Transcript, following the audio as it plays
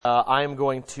I am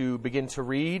going to begin to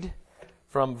read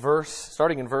from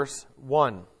starting in verse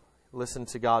 1. Listen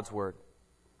to God's word.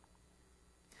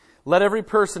 Let every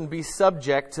person be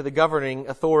subject to the governing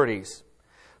authorities,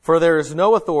 for there is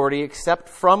no authority except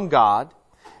from God,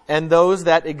 and those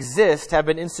that exist have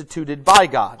been instituted by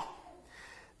God.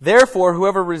 Therefore,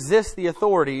 whoever resists the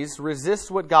authorities resists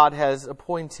what God has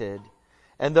appointed,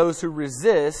 and those who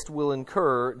resist will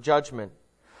incur judgment.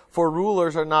 For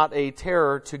rulers are not a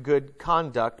terror to good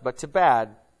conduct, but to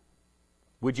bad.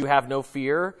 Would you have no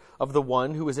fear of the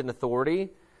one who is in authority?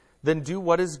 Then do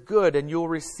what is good, and you will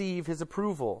receive his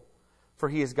approval. For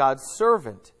he is God's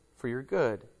servant for your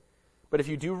good. But if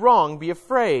you do wrong, be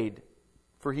afraid,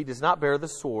 for he does not bear the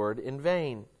sword in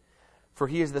vain. For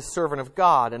he is the servant of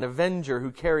God, an avenger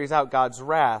who carries out God's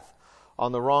wrath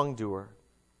on the wrongdoer.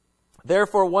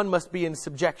 Therefore one must be in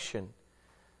subjection,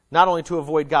 not only to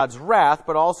avoid God's wrath,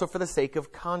 but also for the sake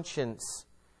of conscience.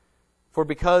 For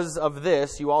because of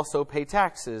this you also pay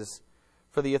taxes,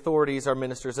 for the authorities are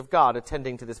ministers of God,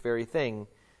 attending to this very thing.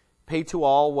 Pay to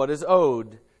all what is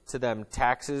owed to them,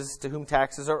 taxes to whom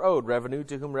taxes are owed, revenue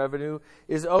to whom revenue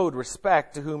is owed,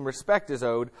 respect to whom respect is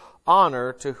owed,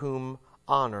 honor to whom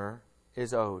honor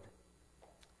is owed.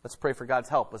 Let's pray for God's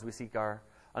help as we seek our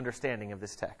understanding of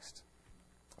this text.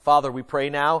 Father, we pray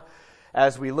now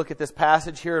as we look at this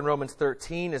passage here in Romans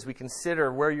 13, as we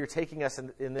consider where you're taking us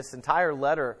in this entire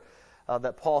letter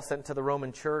that Paul sent to the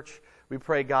Roman church, we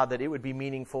pray, God, that it would be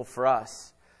meaningful for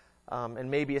us.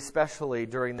 And maybe especially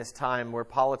during this time where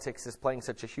politics is playing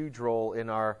such a huge role in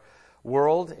our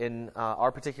world, in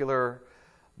our particular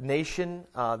nation.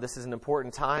 This is an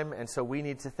important time, and so we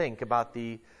need to think about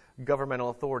the governmental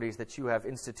authorities that you have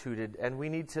instituted, and we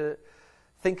need to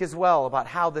think as well about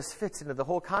how this fits into the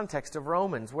whole context of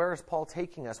Romans. Where is Paul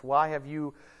taking us? Why have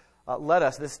you led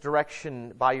us this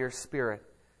direction by your Spirit?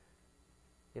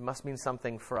 It must mean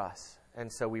something for us.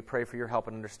 And so we pray for your help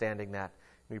in understanding that.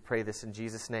 We pray this in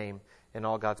Jesus' name, and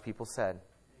all God's people said.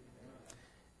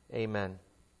 Amen.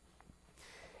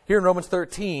 Here in Romans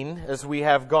 13, as we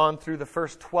have gone through the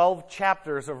first 12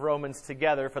 chapters of Romans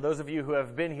together, for those of you who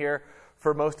have been here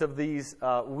for most of these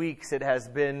weeks, it has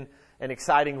been an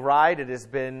exciting ride. It has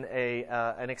been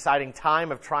an exciting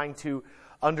time of trying to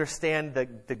understand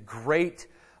the great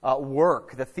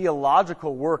work, the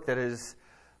theological work that is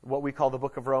what we call the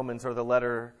book of Romans, or the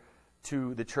letter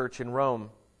to the church in Rome.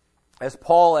 As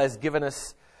Paul has given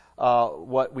us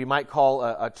what we might call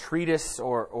a treatise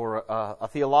or a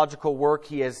theological work,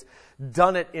 he has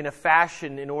done it in a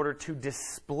fashion in order to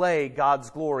display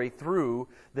God's glory through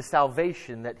the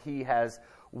salvation that he has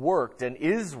worked and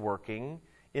is working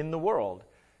in the world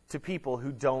to people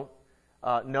who don't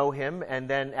know him, and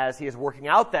then as he is working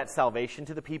out that salvation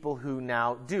to the people who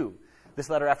now do. This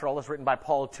letter, after all, is written by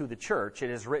Paul to the church. It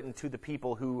is written to the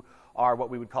people who are what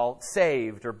we would call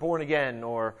saved or born again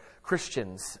or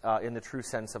Christians in the true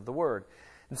sense of the word.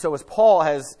 And so as Paul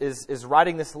is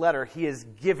writing this letter, he is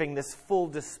giving this full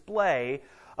display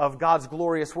of God's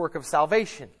glorious work of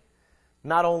salvation.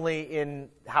 Not only in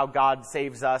how God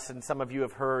saves us, and some of you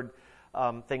have heard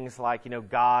things like,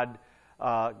 God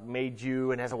made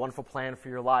you and has a wonderful plan for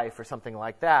your life or something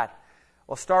like that.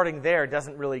 Well, starting there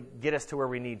doesn't really get us to where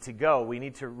we need to go. We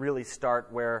need to really start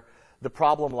where the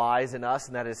problem lies in us,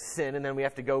 and that is sin. And then we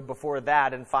have to go before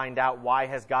that and find out why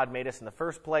has God made us in the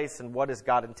first place, and what does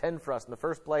God intend for us in the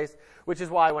first place, which is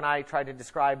why when I try to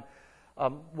describe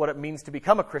what it means to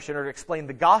become a Christian or to explain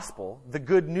the gospel, the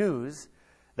good news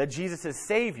that Jesus is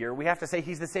Savior, we have to say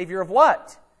he's the Savior of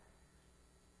what?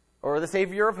 Or the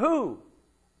Savior of who?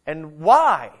 And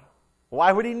why?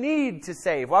 Why would he need to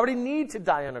save? Why would he need to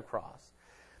die on a cross?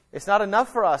 It's not enough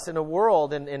for us in a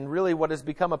world and really what has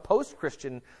become a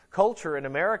post-Christian culture in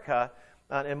America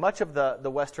and much of the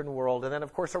Western world, and then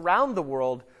of course around the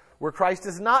world where Christ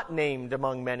is not named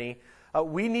among many.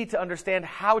 We need to understand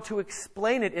how to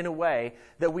explain it in a way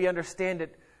that we understand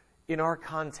it in our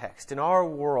context, in our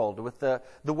world, with the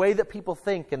way that people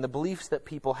think and the beliefs that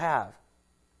people have.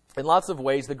 In lots of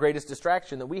ways, the greatest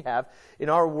distraction that we have in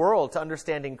our world to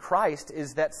understanding Christ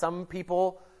is that some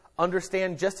people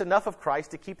understand just enough of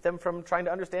Christ to keep them from trying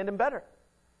to understand him better.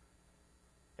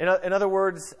 In other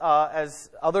words, as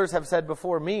others have said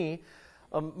before me,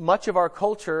 much of our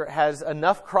culture has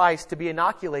enough Christ to be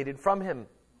inoculated from him.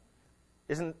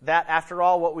 Isn't that, after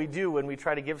all, what we do when we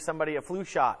try to give somebody a flu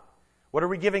shot? What are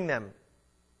we giving them?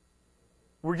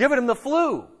 We're giving them the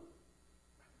flu.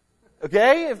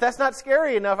 Okay? If that's not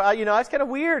scary enough, that's kind of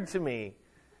weird to me.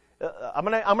 I'm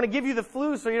gonna give you the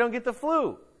flu so you don't get the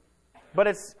flu. But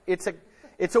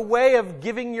it's a way of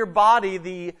giving your body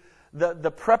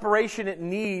the preparation it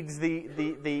needs,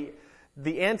 the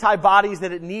the antibodies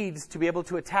that it needs to be able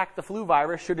to attack the flu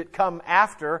virus, should it come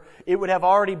after, it would have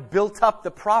already built up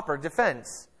the proper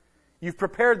defense. You've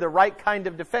prepared the right kind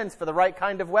of defense for the right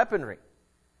kind of weaponry.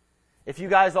 If you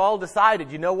guys all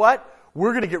decided, you know what?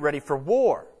 We're going to get ready for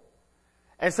war.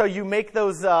 And so you make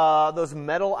those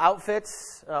metal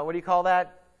outfits. What do you call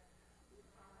that?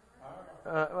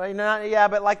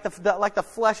 But like the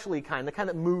fleshly kind, the kind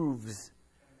that moves.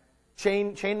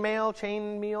 Chain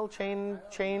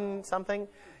something.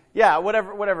 Yeah,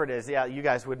 whatever it is. Yeah, you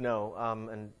guys would know.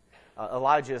 And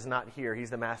Elijah is not here. He's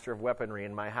the master of weaponry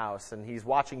in my house, and he's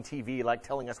watching TV, like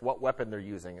telling us what weapon they're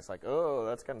using. It's like, oh,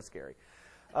 that's kind of scary.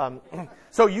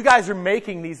 So you guys are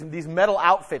making these metal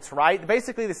outfits, right?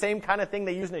 Basically the same kind of thing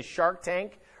they use in a Shark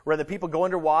Tank, where the people go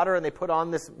underwater and they put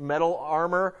on this metal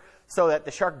armor so that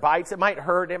the shark bites. It might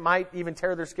hurt. It might even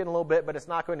tear their skin a little bit, but it's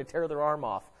not going to tear their arm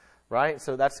off, right?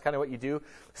 So that's kind of what you do.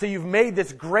 So you've made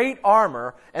this great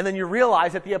armor, and then you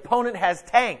realize that the opponent has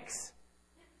tanks.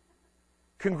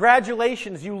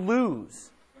 Congratulations, you lose,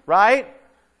 right?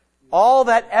 All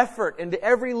that effort into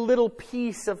every little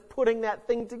piece of putting that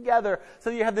thing together so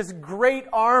you have this great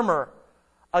armor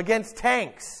against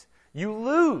tanks. You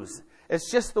lose. It's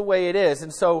just the way it is.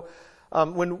 And so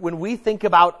when we think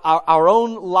about our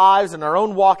own lives and our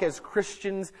own walk as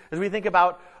Christians, as we think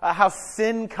about how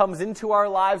sin comes into our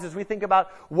lives, as we think about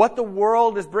what the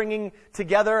world is bringing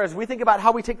together, as we think about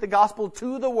how we take the gospel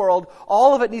to the world,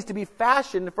 all of it needs to be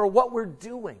fashioned for what we're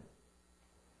doing.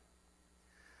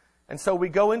 And so we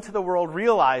go into the world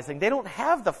realizing they don't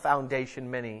have the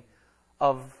foundation, many,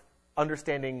 of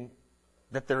understanding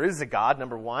that there is a God,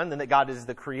 number one, and that God is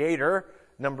the creator,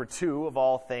 number two, of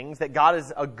all things, that God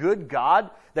is a good God,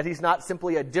 that He's not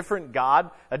simply a different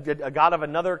God, a God of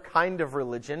another kind of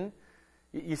religion.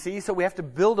 You see, so we have to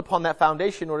build upon that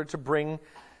foundation in order to bring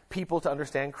people to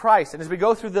understand Christ. And as we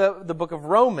go through the book of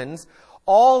Romans,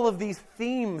 all of these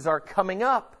themes are coming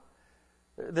up.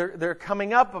 They're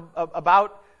coming up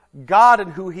about God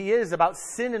and who He is, about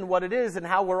sin and what it is, and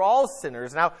how we're all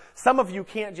sinners. Now, some of you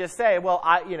can't just say, well,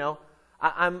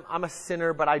 I'm a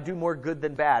sinner, but I do more good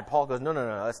than bad. Paul goes, no,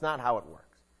 that's not how it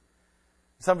works.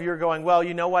 Some of you are going, well,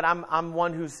 you know what, I'm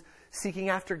one who's seeking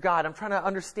after God. I'm trying to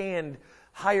understand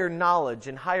higher knowledge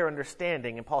and higher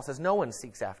understanding. And Paul says, no one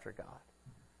seeks after God.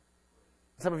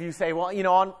 Some of you say, well,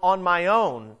 on my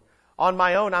own,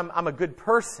 I'm a good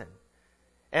person.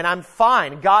 And I'm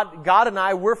fine. God and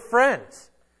I, we're friends.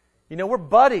 We're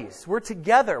buddies. We're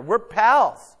together. We're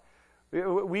pals.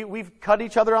 We've cut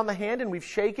each other on the hand and we've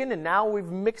shaken, and now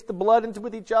we've mixed the blood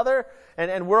with each other,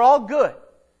 and we're all good.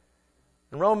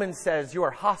 And Romans says you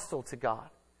are hostile to God.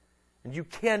 And you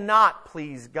cannot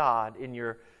please God in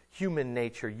your human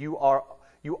nature. You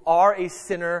are a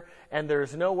sinner, and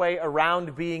there's no way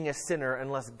around being a sinner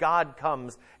unless God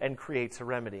comes and creates a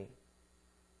remedy.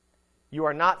 You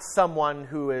are not someone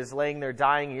who is laying there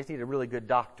dying and you just need a really good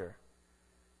doctor.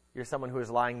 You're someone who is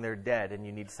lying there dead and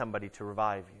you need somebody to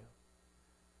revive you.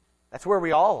 That's where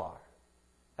we all are.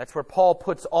 That's where Paul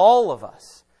puts all of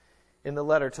us in the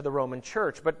letter to the Roman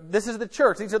church. But this is the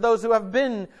church. These are those who have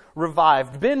been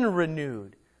revived, been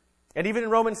renewed. And even in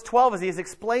Romans 12, as he has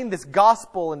explained this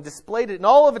gospel and displayed it in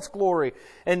all of its glory,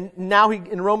 and now he,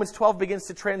 in Romans 12, begins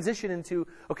to transition into,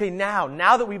 okay, now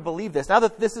that we believe this, now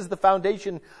that this is the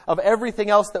foundation of everything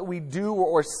else that we do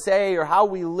or say or how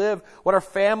we live, what our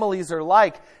families are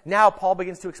like, now Paul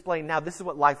begins to explain, now this is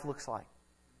what life looks like.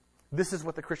 This is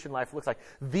what the Christian life looks like.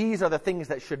 These are the things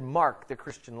that should mark the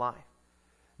Christian life.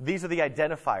 These are the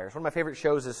identifiers. One of my favorite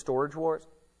shows is Storage Wars.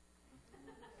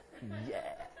 Yeah.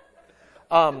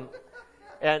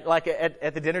 And like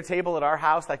at the dinner table at our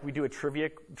house, like we do a trivia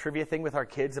thing with our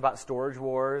kids about Storage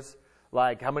Wars.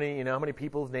 Like how many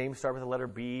people's names start with the letter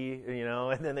B,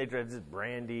 and then they dread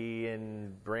Brandy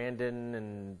and Brandon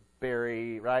and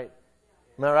Barry, right?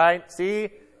 Am I right? See?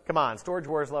 Come on, Storage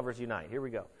Wars lovers unite. Here we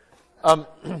go.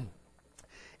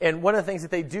 And one of the things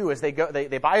that they do is they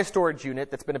buy a storage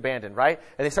unit that's been abandoned, right?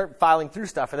 And they start filing through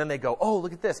stuff, and then they go, oh,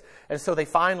 look at this. And so they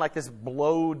find like this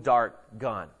blow dart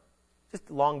gun. Just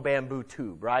a long bamboo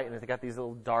tube, right? And they got these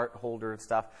little dart holder and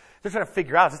stuff. They're trying to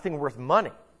figure out, is this thing worth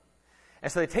money?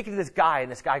 And so they take it to this guy,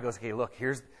 and this guy goes, okay, look,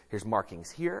 here's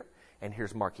markings here, and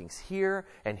here's markings here,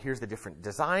 and here's the different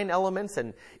design elements.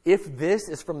 And if this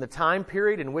is from the time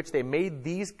period in which they made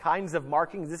these kinds of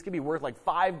markings, this could be worth like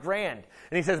 $5,000. And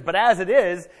he says, but as it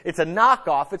is, it's a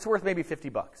knockoff. It's worth maybe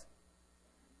 $50.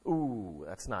 Ooh,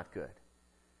 that's not good.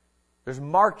 There's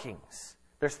markings.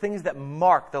 There's things that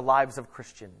mark the lives of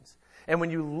Christians. And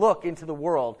when you look into the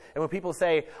world, and when people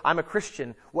say, I'm a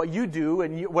Christian, what you do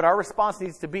and what our response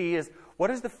needs to be is,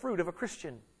 what is the fruit of a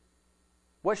Christian?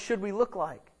 What should we look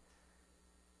like?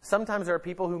 Sometimes there are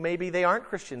people who maybe they aren't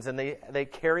Christians and they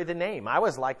carry the name. I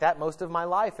was like that most of my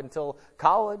life until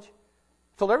college.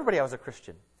 I told everybody I was a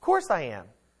Christian. Of course I am.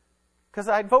 Because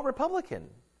I'd vote Republican,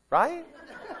 right?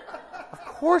 Of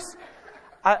course.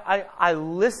 I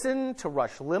listen to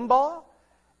Rush Limbaugh,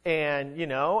 and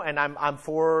and I'm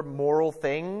for moral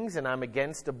things, and I'm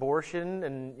against abortion,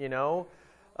 and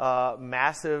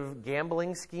massive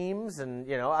gambling schemes, and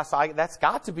so that's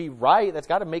got to be right. That's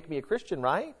got to make me a Christian,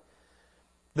 right?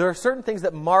 There are certain things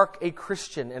that mark a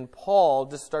Christian, and Paul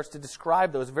just starts to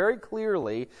describe those very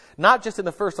clearly, not just in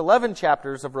the first 11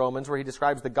 chapters of Romans where he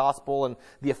describes the gospel and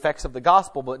the effects of the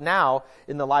gospel, but now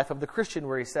in the life of the Christian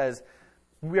where he says,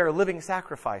 we are living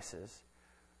sacrifices.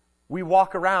 We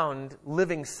walk around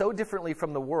living so differently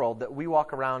from the world that we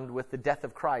walk around with the death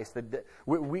of Christ.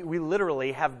 We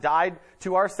literally have died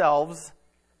to ourselves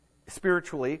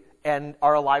spiritually and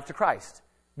are alive to Christ.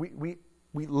 We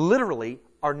literally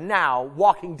are now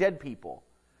walking dead people.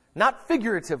 Not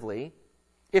figuratively.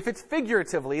 If it's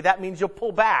figuratively, that means you'll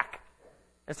pull back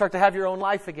and start to have your own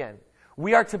life again.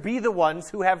 We are to be the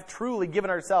ones who have truly given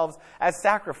ourselves as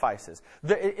sacrifices.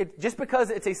 Just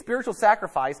because it's a spiritual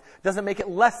sacrifice doesn't make it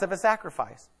less of a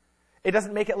sacrifice. It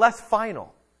doesn't make it less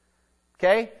final.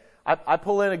 Okay? I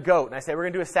pull in a goat and I say, we're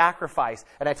going to do a sacrifice.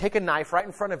 And I take a knife right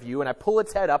in front of you and I pull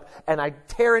its head up and I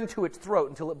tear into its throat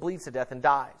until it bleeds to death and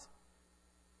dies.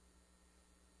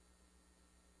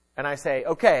 And I say,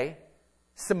 okay,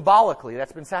 symbolically,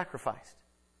 that's been sacrificed.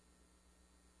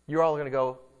 You're all going to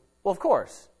go, well, of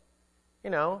course.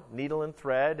 Needle and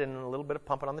thread and a little bit of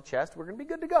pumping on the chest, we're going to be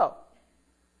good to go.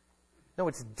 No,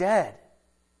 it's dead.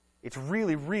 It's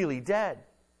really, really dead.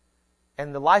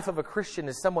 And the life of a Christian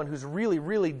is someone who's really,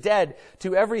 really dead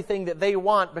to everything that they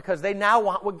want because they now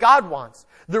want what God wants.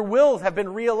 Their wills have been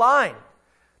realigned.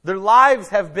 Their lives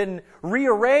have been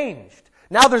rearranged.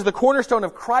 Now there's the cornerstone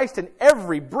of Christ and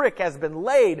every brick has been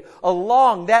laid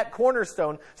along that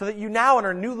cornerstone so that you now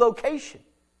are in a new location.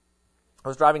 I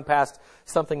was driving past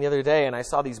something the other day and I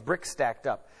saw these bricks stacked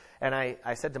up. And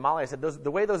I said to Molly, I said,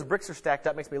 the way those bricks are stacked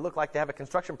up makes me look like they have a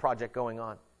construction project going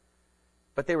on.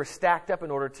 But they were stacked up in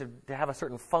order to have a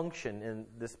certain function in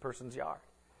this person's yard.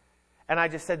 And I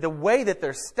just said, the way that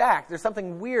they're stacked, there's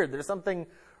something weird. There's something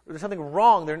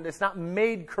wrong. It's not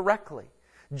made correctly.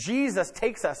 Jesus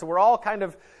takes us, and we're all kind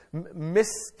of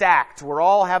misstacked. We're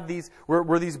all have these,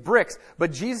 we're these bricks.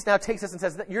 But Jesus now takes us and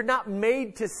says, you're not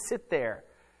made to sit there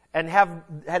and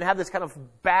have this kind of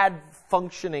bad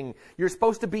functioning. You're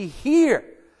supposed to be here.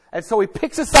 And so he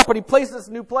picks us up and he places us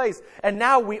in a new place. And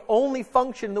now we only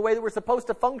function the way that we're supposed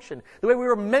to function, the way we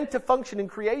were meant to function in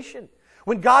creation.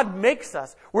 When God makes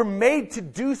us, we're made to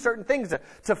do certain things,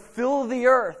 to fill the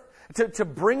earth, to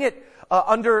bring it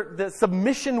under the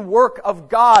submission work of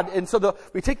God. And so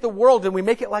we take the world and we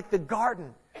make it like the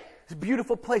garden. It's a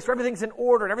beautiful place where everything's in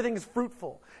order and everything is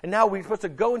fruitful. And now we're supposed to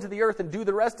go into the earth and do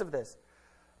the rest of this.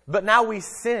 But now we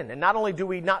sin. And not only do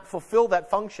we not fulfill that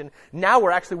function, now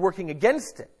we're actually working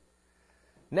against it.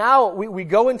 Now we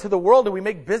go into the world and we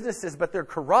make businesses, but they're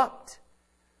corrupt.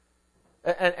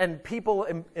 And people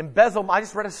embezzle. I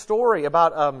just read a story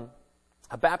about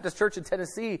a Baptist church in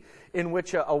Tennessee in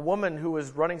which a woman who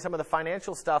was running some of the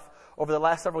financial stuff over the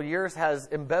last several years has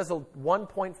embezzled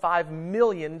 $1.5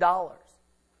 million.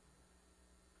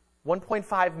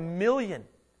 $1.5 million.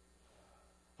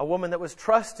 A woman that was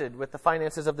trusted with the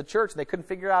finances of the church, and they couldn't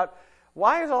figure out,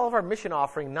 why is all of our mission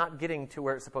offering not getting to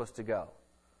where it's supposed to go?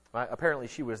 Right? Apparently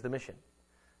she was the mission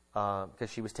because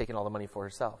she was taking all the money for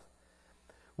herself.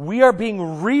 We are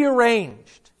being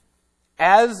rearranged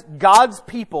as God's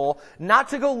people, not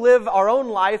to go live our own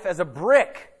life as a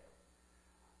brick.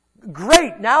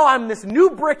 Great, now I'm this new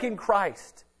brick in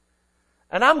Christ.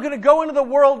 And I'm going to go into the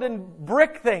world and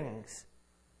brick things.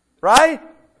 Right?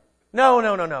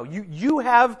 No. You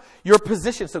have your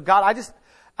position. So God,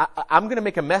 I'm going to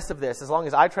make a mess of this as long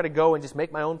as I try to go and just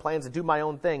make my own plans and do my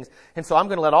own things. And so I'm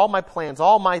going to let all my plans,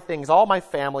 all my things, all my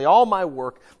family, all my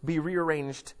work be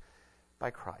rearranged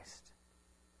by Christ.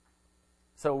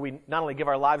 So we not only give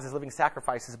our lives as living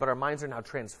sacrifices, but our minds are now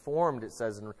transformed, it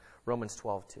says in Romans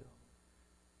 12:2.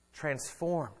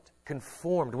 Transformed,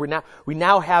 conformed. We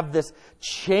now have this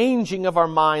changing of our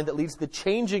mind that leads to the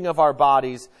changing of our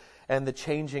bodies and the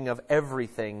changing of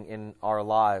everything in our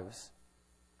lives.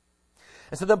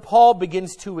 And so then Paul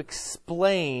begins to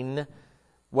explain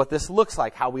what this looks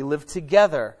like, how we live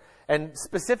together. And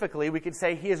specifically, we could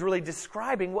say he is really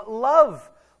describing what love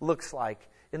looks like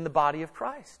in the body of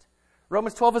Christ.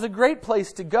 Romans 12 is a great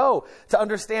place to go to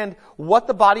understand what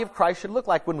the body of Christ should look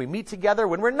like when we meet together,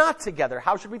 when we're not together.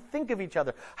 How should we think of each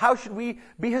other? How should we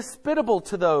be hospitable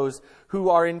to those who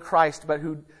are in Christ but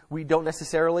who we don't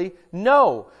necessarily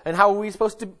know? And how are we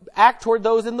supposed to act toward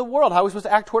those in the world? How are we supposed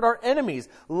to act toward our enemies?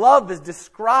 Love is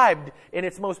described in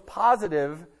its most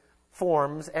positive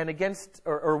forms and against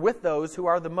or with those who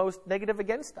are the most negative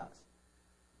against us.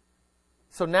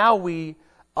 So now we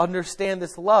understand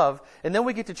this love. And then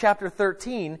we get to chapter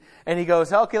 13, and he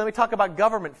goes, okay, let me talk about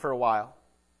government for a while.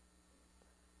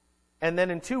 And then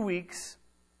in 2 weeks,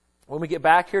 when we get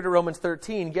back here to Romans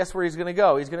 13, guess where he's going to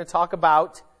go? He's going to talk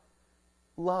about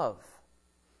love.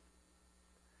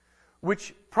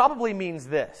 Which probably means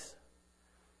this.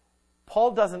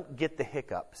 Paul doesn't get the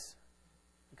hiccups.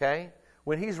 Okay?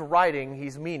 When he's writing,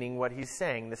 he's meaning what he's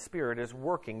saying. The Spirit is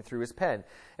working through his pen.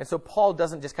 And so Paul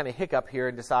doesn't just kind of hiccup here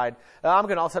and decide, I'm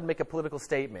going to all of a sudden make a political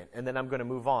statement, and then I'm going to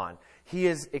move on. He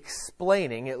is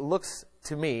explaining, it looks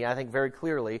to me, I think very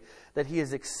clearly, that he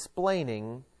is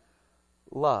explaining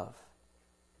love.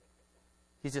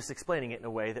 He's just explaining it in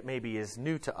a way that maybe is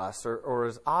new to us or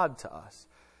is odd to us.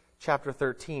 Chapter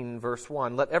 13, verse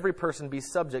 1, let every person be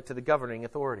subject to the governing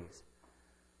authorities.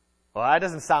 Well, that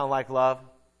doesn't sound like love.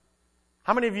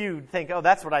 How many of you think,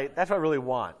 that's what I really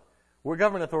want? Where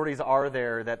government authorities are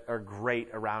there that are great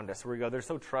around us. Where we go, they're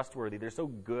so trustworthy, they're so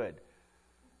good.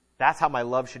 That's how my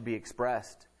love should be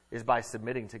expressed, is by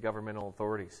submitting to governmental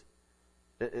authorities.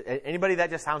 Anybody that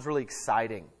just sounds really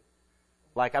exciting?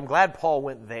 Like, I'm glad Paul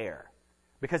went there.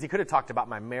 Because he could have talked about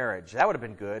my marriage. That would have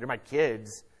been good. Or my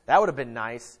kids. That would have been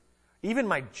nice. Even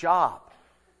my job.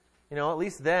 At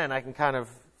least then I can kind of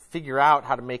figure out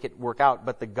how to make it work out.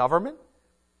 But the government?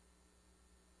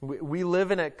 We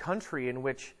live in a country in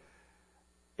which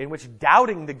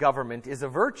doubting the government is a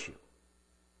virtue.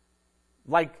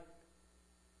 Like,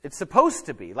 it's supposed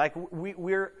to be. Like,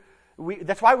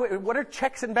 that's why, what are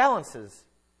checks and balances?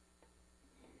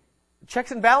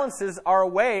 Checks and balances are a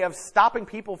way of stopping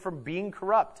people from being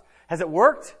corrupt. Has it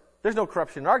worked? There's no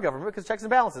corruption in our government because checks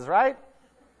and balances, right?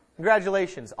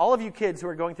 Congratulations. All of you kids who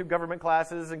are going through government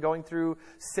classes and going through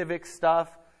civic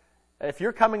stuff, if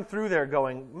you're coming through there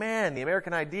going, man, the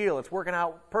American ideal, it's working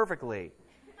out perfectly.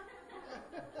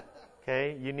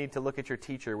 Okay, you need to look at your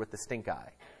teacher with the stink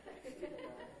eye.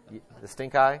 The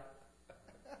stink eye?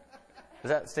 Is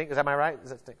that stink? Am I right? Is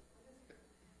that stink?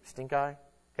 Stink eye?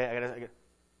 Okay, I got.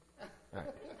 All right.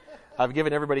 I've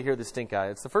given everybody here the stink eye.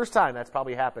 It's the first time that's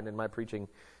probably happened in my preaching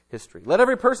history. Let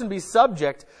every person be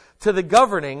subject to the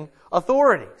governing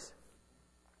authorities.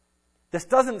 This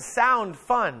doesn't sound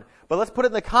fun, but let's put it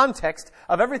in the context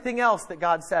of everything else that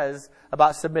God says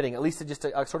about submitting, at least just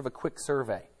a sort of a quick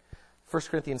survey. 1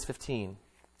 Corinthians 15.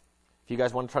 If you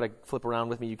guys want to try to flip around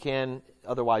with me, you can.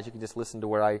 Otherwise, you can just listen to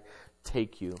where I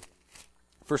take you.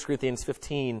 1 Corinthians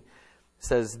 15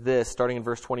 says this, starting in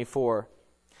verse 24.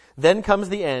 Then comes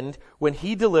the end, when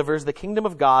he delivers the kingdom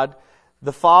of God,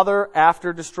 the Father,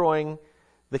 after destroying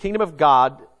the kingdom of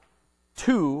God,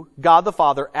 to God the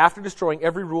Father after destroying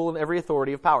every rule and every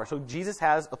authority of power. So Jesus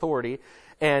has authority,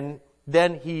 and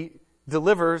then he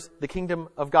delivers the kingdom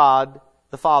of God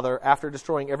the Father after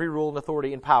destroying every rule and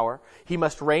authority and power. He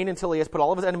must reign until he has put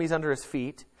all of his enemies under his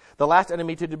feet. The last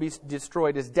enemy to be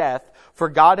destroyed is death, for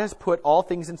God has put all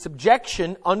things in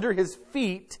subjection under his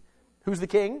feet. Who's the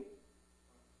king?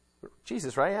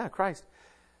 Jesus, right? Yeah, Christ.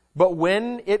 But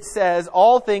when it says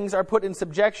all things are put in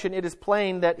subjection, it is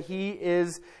plain that he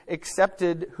is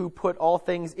accepted who put all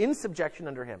things in subjection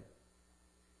under him.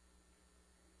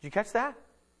 Did you catch that?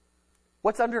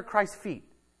 What's under Christ's feet?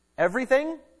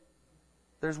 Everything?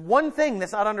 There's one thing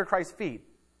that's not under Christ's feet.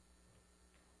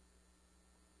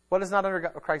 What is not under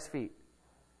Christ's feet?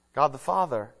 God the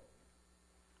Father.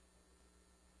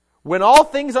 When all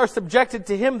things are subjected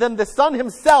to him, then the Son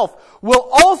himself will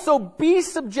also be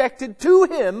subjected to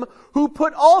him who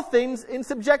put all things in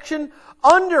subjection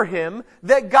under him,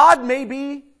 that God may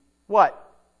be, what?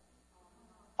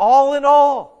 All in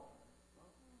all.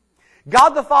 God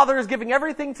the Father is giving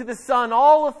everything to the Son,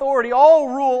 all authority, all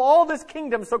rule, all this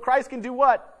kingdom, so Christ can do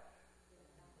what?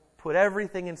 Put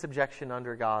everything in subjection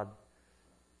under God,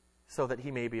 so that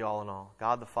he may be all in all.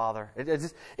 God the Father. It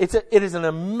is an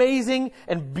amazing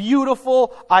and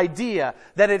beautiful idea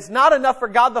that it's not enough for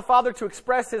God the Father to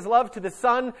express his love to the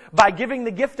Son by giving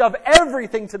the gift of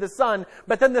everything to the Son,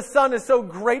 but then the Son is so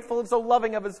grateful and so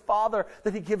loving of his Father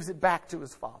that he gives it back to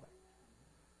his Father.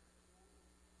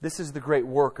 This is the great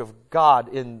work of God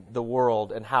in the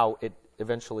world and how it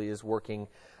eventually is working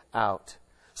out.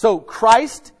 So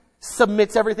Christ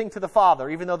submits everything to the Father,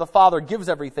 even though the Father gives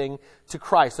everything to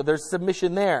Christ. So there's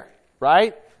submission there,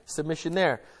 right? Submission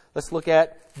there. Let's look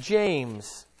at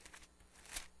James.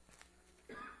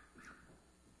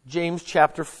 James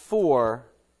chapter 4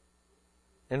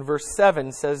 and verse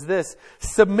 7 says this,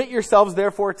 "Submit yourselves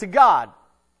therefore to God."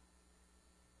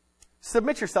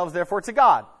 Submit yourselves therefore to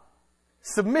God.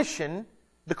 Submission,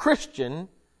 the Christian,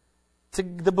 to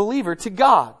the believer to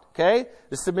God. Okay?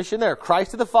 The submission there.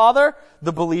 Christ to the Father,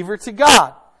 the believer to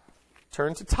God.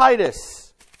 Turn to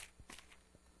Titus.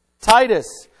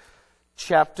 Titus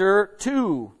chapter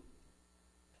 2.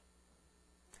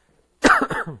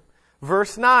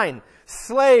 Verse 9.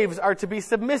 Slaves are to be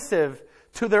submissive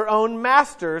to their own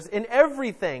masters in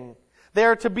everything. They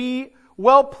are to be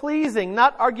well-pleasing,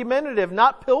 not argumentative,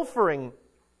 not pilfering,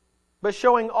 but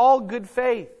showing all good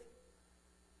faith.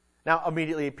 Now,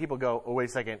 immediately people go, "Oh, wait a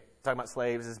second. Talking about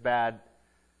slaves is bad."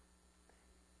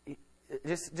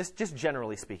 Just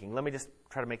generally speaking, let me just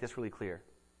try to make this really clear.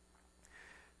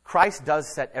 Christ does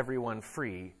set everyone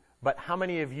free, but how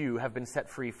many of you have been set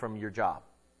free from your job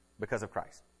because of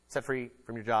Christ? Set free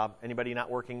from your job? Anybody not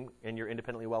working and you're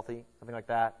independently wealthy? Something like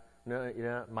that? No, you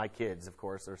know, my kids, of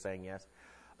course, are saying yes.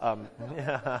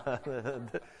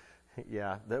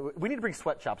 Yeah, we need to bring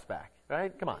sweatshops back,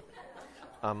 right? Come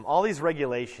on. All these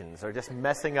regulations are just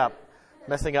messing up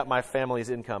my family's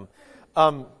income.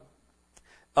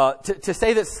 To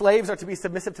say that slaves are to be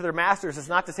submissive to their masters is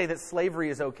not to say that slavery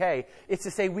is okay. It's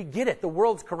to say we get it. The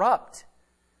world's corrupt.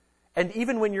 And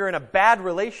even when you're in a bad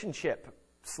relationship,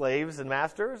 slaves and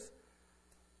masters,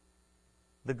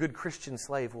 the good Christian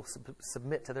slave will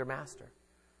submit to their master.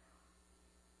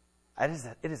 It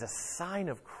is a sign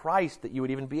of Christ that you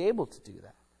would even be able to do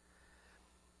that.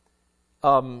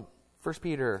 1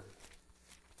 Peter,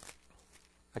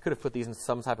 I could have put these in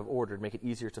some type of order to make it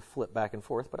easier to flip back and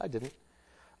forth, but I didn't.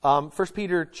 1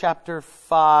 Peter chapter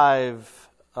 5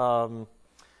 and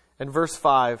verse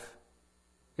 5,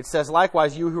 it says,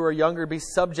 "Likewise, you who are younger, be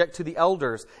subject to the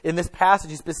elders." In this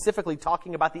passage, he's specifically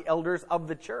talking about the elders of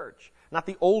the church. Not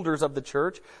the olders of the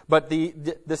church, but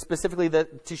specifically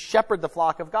to shepherd the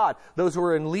flock of God. Those who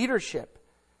are in leadership.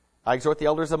 "I exhort the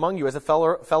elders among you as a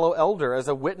fellow elder, as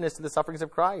a witness to the sufferings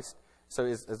of Christ." So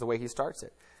is the way he starts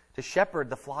it. To shepherd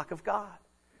the flock of God.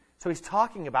 So he's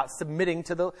talking about submitting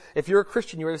to if you're a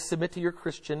Christian, you are to submit to your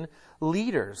Christian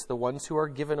leaders, the ones who are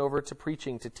given over to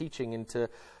preaching, to teaching, and to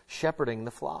shepherding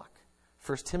the flock.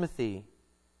 1 Timothy.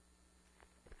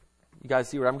 You guys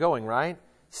see where I'm going, right?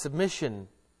 Submission.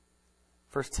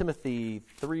 1 Timothy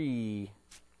 3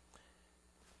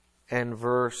 and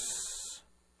verse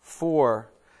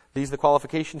 4. "These are the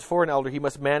qualifications for an elder. He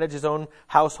must manage his own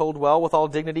household well with all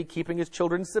dignity, keeping his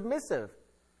children submissive."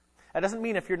 That doesn't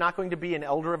mean if you're not going to be an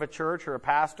elder of a church or a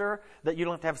pastor that you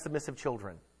don't have to have submissive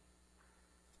children.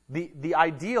 The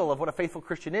ideal of what a faithful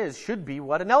Christian is should be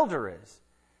what an elder is.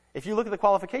 If you look at the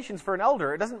qualifications for an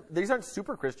elder, these aren't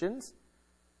super Christians.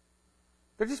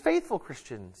 They're just faithful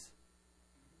Christians.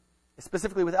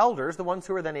 Specifically with elders, the ones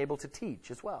who are then able to teach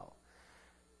as well.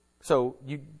 So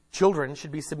children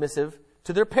should be submissive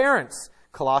to their parents.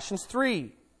 Colossians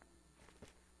 3.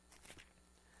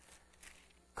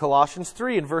 Colossians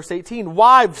 3 and verse 18,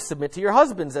 "Wives, submit to your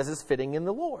husbands as is fitting in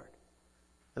the Lord."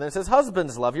 And then it says,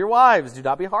 "Husbands, love your wives. Do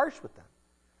not be harsh with them."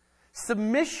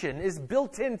 Submission is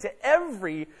built into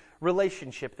every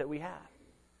relationship that we have.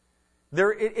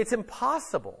 It's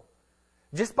impossible.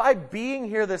 Just by being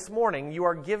here this morning, you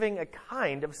are giving a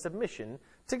kind of submission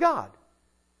to God.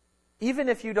 Even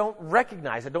if you don't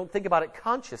recognize it, don't think about it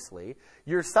consciously,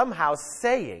 you're somehow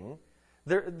saying,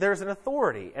 there's an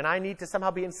authority, and I need to somehow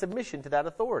be in submission to that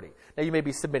authority. Now, you may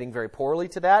be submitting very poorly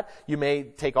to that. You may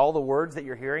take all the words that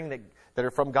you're hearing that are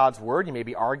from God's Word. You may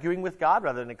be arguing with God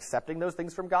rather than accepting those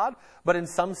things from God. But in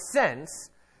some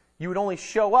sense, you would only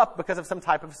show up because of some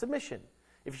type of submission.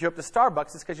 If you show up to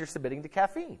Starbucks, it's because you're submitting to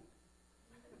caffeine.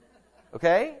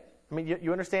 Okay? I mean,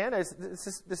 you understand? This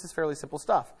is fairly simple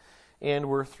stuff. And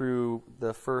we're through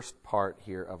the first part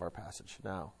here of our passage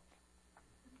now.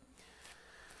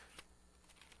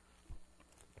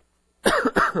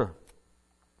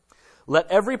 "Let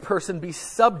every person be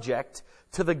subject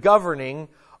to the governing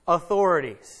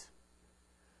authorities."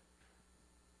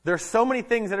 There's so many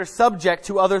things that are subject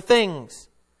to other things.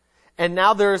 And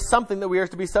now there is something that we are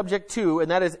to be subject to,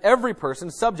 and that is every person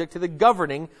subject to the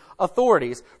governing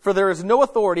authorities. "For there is no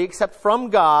authority except from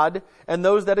God, and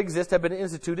those that exist have been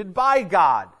instituted by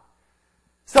God."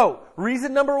 So,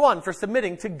 reason number one for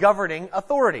submitting to governing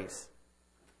authorities.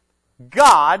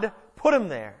 God put them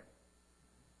there.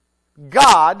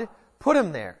 God put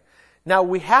him there. Now,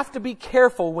 we have to be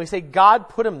careful when we say God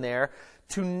put him there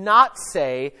to not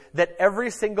say that every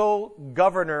single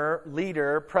governor,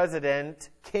 leader, president,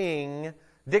 king,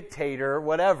 dictator,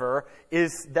 whatever,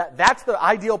 that's the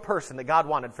ideal person that God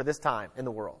wanted for this time in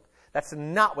the world. That's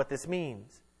not what this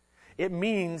means. It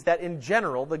means that in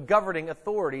general, the governing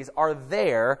authorities are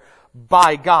there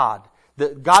by God.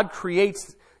 God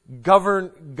creates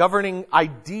governing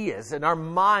ideas in our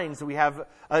minds. We have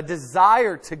a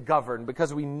desire to govern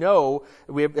because we know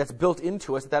that's built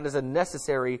into us. That is a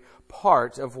necessary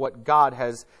part of what God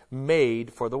has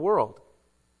made for the world.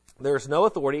 There is no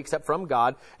authority except from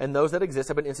God, and those that exist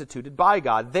have been instituted by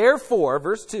God. Therefore,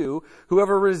 verse 2,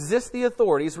 whoever resists the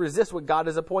authorities resists what God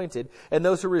has appointed, and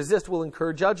those who resist will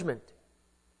incur judgment.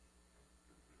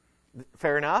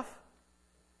 Fair enough?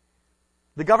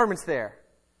 The government's there.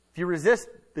 If you resist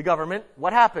the government,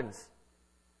 what happens?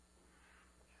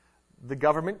 The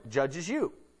government judges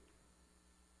you.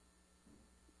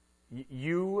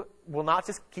 You will not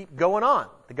just keep going on.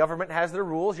 The government has their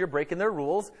rules. You're breaking their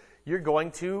rules. You're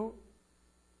going to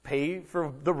pay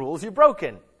for the rules you've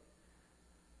broken.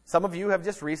 Some of you have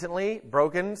just recently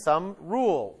broken some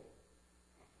rule.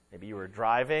 Maybe you were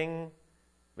driving.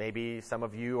 Maybe some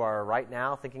of you are right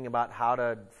now thinking about how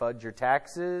to fudge your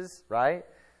taxes, right?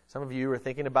 Some of you are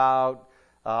thinking about,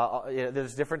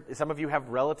 there's different, some of you have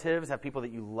relatives, have people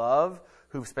that you love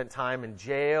who've spent time in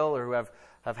jail or who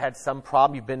have had some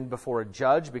problem. You've been before a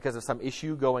judge because of some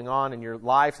issue going on in your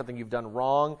life, something you've done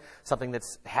wrong, something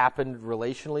that's happened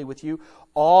relationally with you.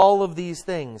 All of these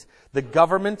things, the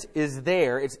government is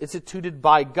there. It's instituted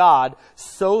by God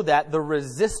so that the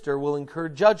resistor will incur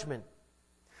judgment.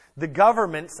 The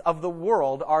governments of the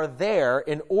world are there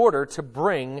in order to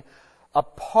bring a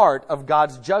part of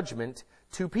God's judgment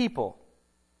to people.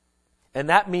 And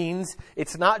that means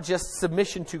it's not just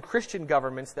submission to Christian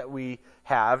governments that we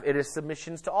have, it is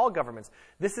submissions to all governments.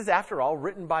 This is, after all,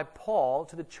 written by Paul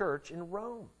to the church in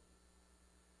Rome.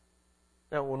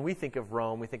 Now, when we think of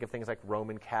Rome, we think of things like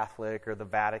Roman Catholic or the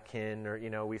Vatican,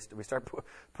 or, we start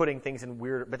putting things in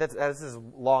weird, but this is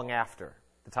long after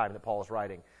the time that Paul is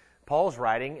writing. Paul's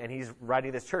writing, and he's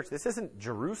writing this church. This isn't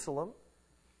Jerusalem.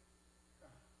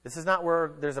 This is not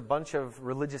where there's a bunch of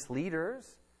religious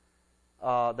leaders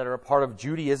that are a part of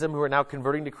Judaism who are now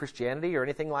converting to Christianity or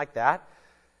anything like that.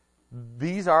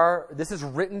 This is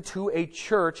written to a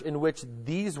church in which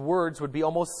these words would be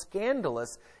almost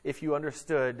scandalous if you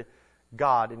understood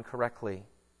God incorrectly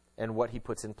and what He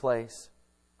puts in place.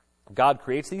 God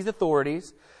creates these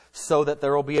authorities so that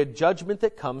there will be a judgment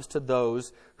that comes to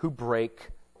those who break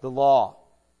the law.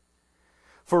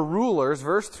 For rulers,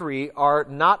 verse 3, are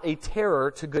not a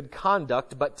terror to good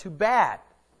conduct, but to bad.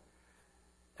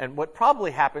 And what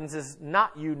probably happens is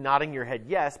not you nodding your head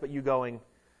yes, but you going,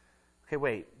 okay,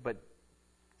 wait, but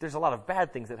there's a lot of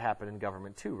bad things that happen in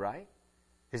government too, right?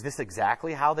 Is this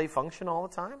exactly how they function all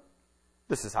the time?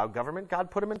 This is how government,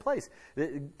 God put them in place.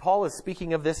 Paul is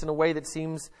speaking of this in a way that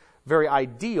seems very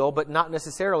ideal, but not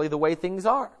necessarily the way things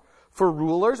are. For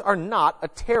rulers are not a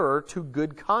terror to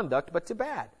good conduct, but to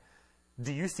bad.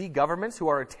 Do you see governments who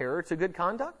are a terror to good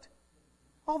conduct?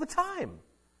 All the time.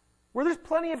 Where there's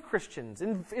plenty of Christians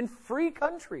in free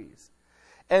countries.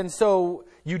 And so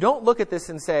you don't look at this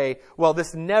and say, well,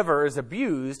 this never is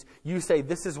abused. You say,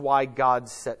 this is why God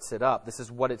sets it up. This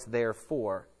is what it's there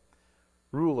for.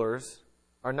 Rulers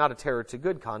are not a terror to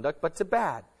good conduct, but to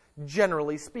bad,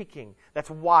 generally speaking. That's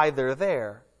why they're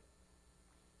there.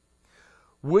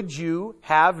 Would you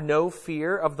have no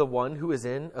fear of the one who is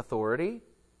in authority?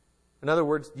 In other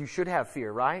words, you should have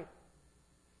fear, right?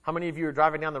 How many of you are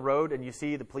driving down the road and you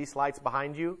see the police lights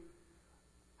behind you?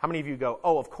 How many of you go,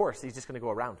 oh, of course, he's just going to go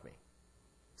around me.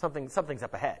 Something's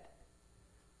up ahead.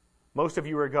 Most of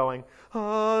you are going,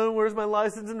 oh, where's my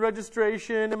license and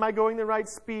registration? Am I going the right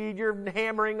speed? You're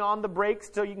hammering on the brakes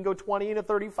so you can go 20 into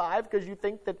 35 because you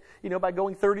think that, by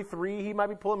going 33, he might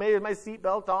be pulling maybe my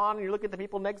seatbelt on. And you look at the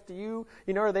people next to you,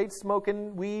 are they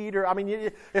smoking weed?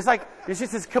 It's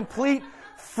just this complete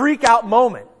freak out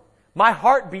moment. My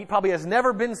heartbeat probably has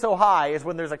never been so high as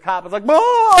when there's a cop that's like,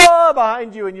 oh,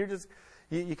 behind you, and you're just,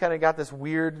 you kind of got this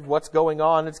weird, what's going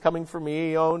on? It's coming for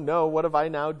me. Oh no, what have I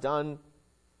now done?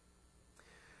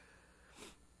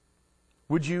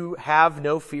 Would you have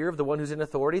no fear of the one who's in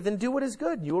authority? Then do what is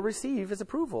good. You will receive his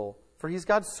approval, for he is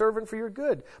God's servant for your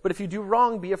good. But if you do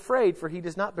wrong, be afraid, for he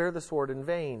does not bear the sword in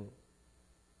vain.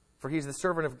 For he is the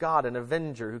servant of God, an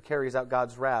avenger who carries out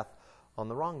God's wrath on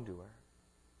the wrongdoer.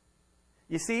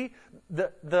 You see,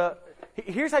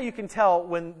 here's how you can tell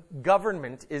when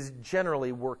government is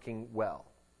generally working well.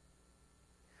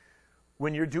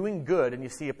 When you're doing good and you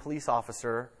see a police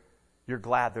officer, you're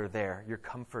glad they're there. You're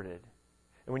comforted.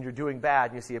 And when you're doing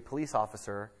bad and you see a police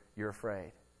officer, you're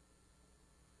afraid.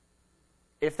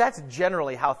 If that's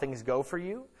generally how things go for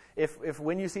you, If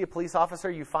when you see a police officer,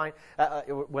 you find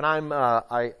when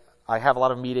I have a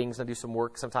lot of meetings and I do some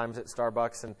work sometimes at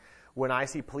Starbucks, and when I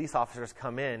see police officers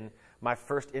come in, my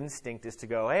first instinct is to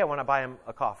go, hey, I want to buy him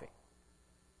a coffee.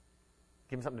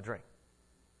 Give him something to drink.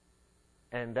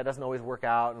 And that doesn't always work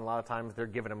out, and a lot of times they're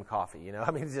giving him coffee, you know.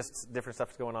 I mean, it's just different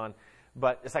stuff's going on.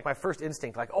 But it's like my first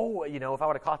instinct, like, oh, you know, if I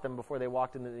would have caught them before they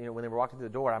walked in, when they were walking through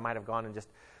the door, I might have gone and just,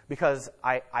 because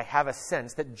I have a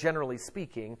sense that generally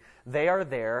speaking, they are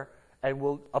there and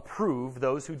will approve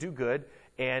those who do good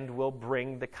and will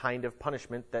bring the kind of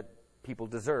punishment that people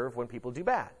deserve when people do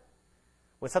bad.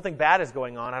 When something bad is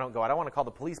going on, I don't want to call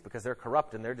the police because they're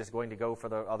corrupt and they're just going to go for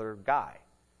the other guy.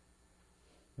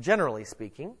 Generally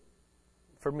speaking,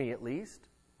 for me at least,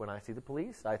 when I see the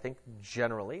police, I think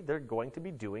generally they're going to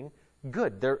be doing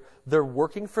good. They're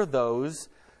working for those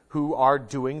who are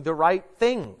doing the right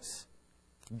things.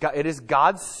 It is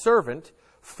God's servant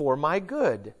for my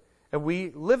good. And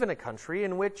we live in a country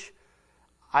in which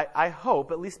I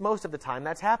hope, at least most of the time,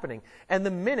 that's happening. And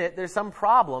the minute there's some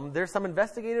problem, there's some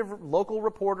investigative local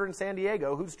reporter in San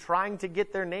Diego who's trying to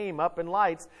get their name up in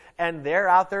lights, and they're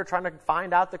out there trying to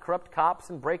find out the corrupt cops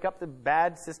and break up the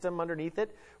bad system underneath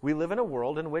it. We live in a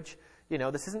world in which,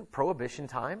 this isn't prohibition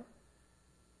time.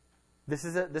 This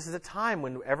is a time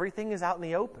when everything is out in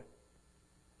the open.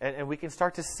 And we can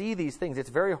start to see these things. It's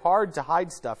very hard to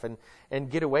hide stuff and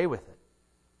get away with it.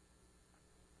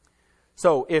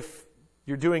 So if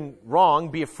you're doing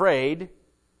wrong, be afraid,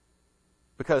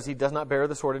 because he does not bear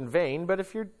the sword in vain. But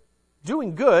if you're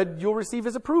doing good, you'll receive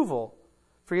his approval,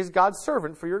 for he is God's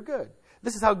servant for your good.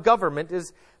 This is how government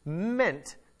is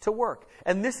meant to work.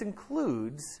 And this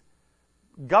includes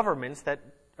governments that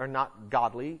are not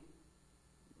godly,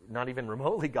 not even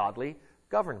remotely godly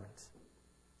governments.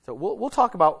 So we'll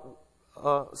talk about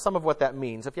some of what that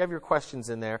means. If you have your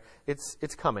questions in there,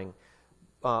 it's coming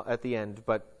at the end.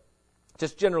 But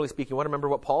just generally speaking, I want to remember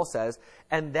what Paul says,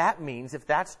 and that means, if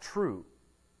that's true,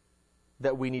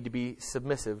 that we need to be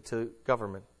submissive to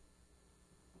government.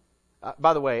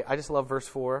 By the way, I just love verse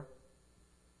 4.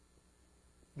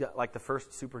 Like the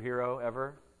first superhero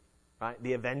ever, right?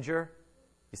 The Avenger.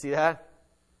 You see that?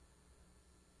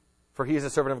 For he is a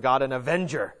servant of God, an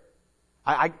avenger.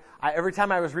 I every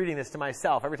time I was reading this to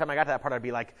myself, every time I got to that part, I'd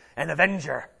be like, an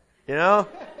avenger. You know?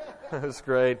 It was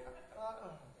great.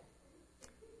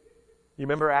 You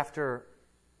remember after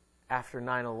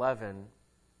 9/11,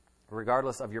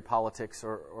 regardless of your politics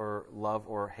or love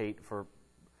or hate for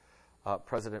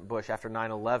President Bush, after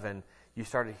 9/11, you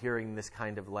started hearing this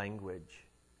kind of language.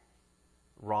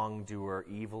 Wrongdoer,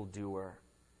 evildoer.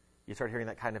 You started hearing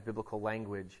that kind of biblical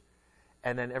language.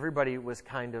 And then everybody was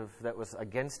that was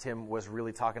against him was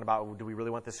really talking about, do we really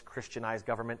want this Christianized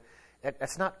government?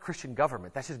 That's not Christian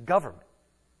government. That's just government.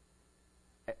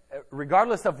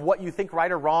 Regardless of what you think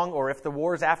right or wrong, or if the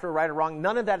war is after right or wrong,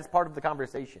 none of that is part of the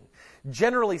conversation.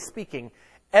 Generally speaking,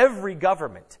 every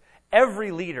government,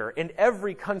 every leader in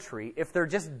every country, if they're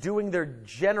just doing their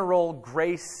general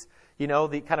grace,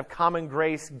 the kind of common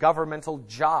grace governmental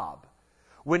job,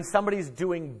 when somebody's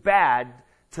doing bad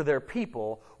to their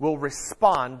people, will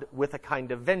respond with a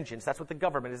kind of vengeance. That's what the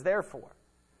government is there for.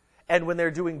 And when they're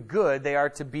doing good, they are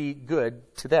to be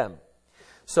good to them.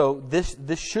 So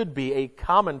this should be a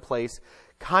commonplace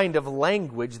kind of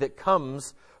language that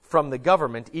comes from the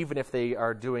government, even if they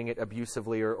are doing it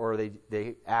abusively or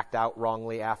they act out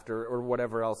wrongly after, or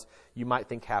whatever else you might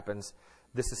think happens.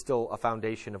 This is still a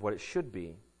foundation of what it should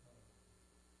be.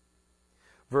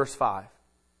 Verse 5.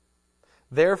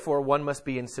 Therefore, one must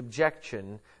be in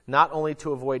subjection, not only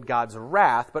to avoid God's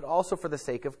wrath, but also for the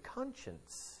sake of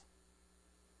conscience.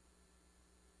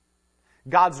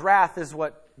 God's wrath is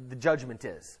what the judgment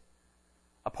is.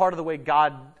 A part of the way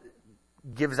God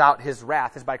gives out his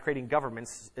wrath is by creating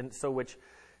governments, and so which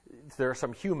there are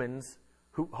some humans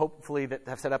who hopefully that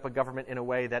have set up a government in a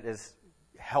way that is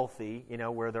healthy,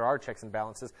 where there are checks and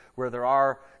balances, where there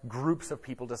are groups of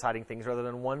people deciding things rather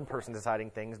than one person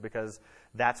deciding things, because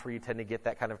that's where you tend to get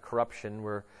that kind of corruption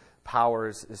where power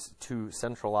is too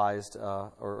centralized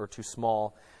or too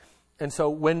small. And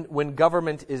so when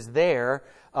government is there,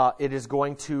 it is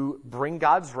going to bring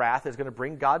God's wrath. It's going to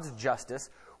bring God's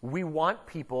justice. We want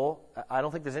people, I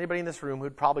don't think there's anybody in this room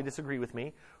who'd probably disagree with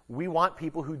me, we want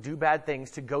people who do bad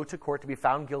things to go to court to be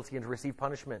found guilty and to receive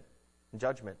punishment and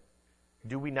judgment.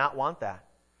 Do we not want that?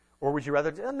 Or would you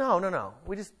rather, no.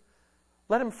 We just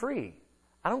let them free.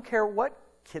 I don't care what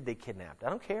kid they kidnapped. I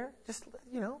don't care. Just,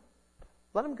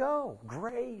 let them go.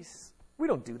 Grace. We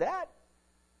don't do that.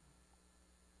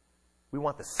 We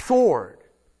want the sword.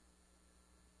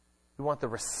 We want the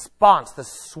response, the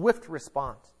swift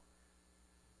response.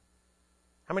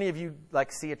 How many of you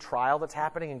see a trial that's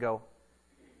happening and go,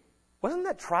 wasn't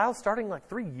that trial starting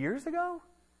 3 years ago?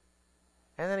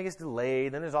 And then it gets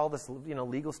delayed. Then there's all this,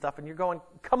 legal stuff, and you're going,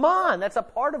 "Come on, that's a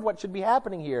part of what should be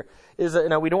happening here." We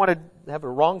don't want to have a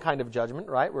wrong kind of judgment,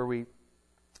 right? Where we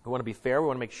want to be fair. We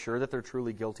want to make sure that they're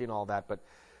truly guilty and all that. But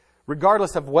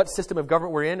regardless of what system of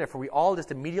government we're in, if we all just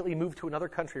immediately move to another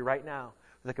country right now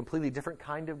with a completely different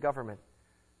kind of government,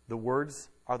 the words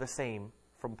are the same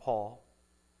from Paul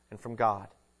and from God.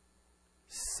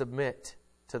 Submit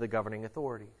to the governing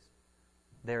authorities.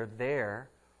 They're there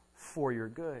for your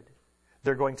good.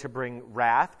 They're going to bring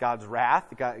wrath,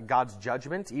 God's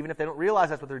judgment, even if they don't realize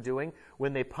that's what they're doing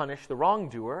when they punish the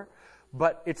wrongdoer.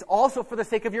 But it's also for the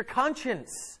sake of your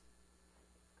conscience.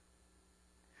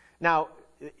 Now,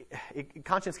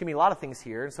 conscience can mean a lot of things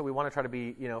here, and so we want to try to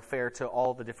be, fair to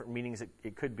all the different meanings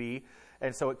it could be.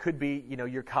 And so it could be,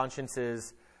 your conscience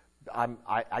is,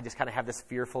 I just kind of have this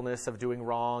fearfulness of doing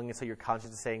wrong, and so your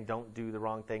conscience is saying don't do the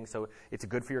wrong thing. So it's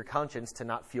good for your conscience to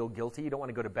not feel guilty. You don't want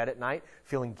to go to bed at night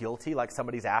feeling guilty like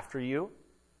somebody's after you.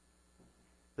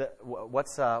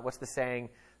 What's the saying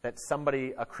that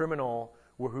a criminal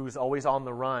who's always on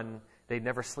the run, they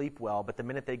never sleep well, but the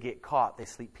minute they get caught, they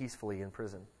sleep peacefully in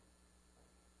prison.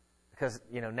 Because,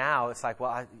 now it's like,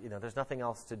 well, there's nothing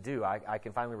else to do. I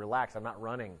can finally relax. I'm not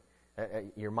running.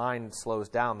 Your mind slows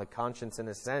down. The conscience, in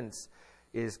a sense,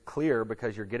 is clear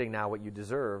because you're getting now what you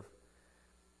deserve.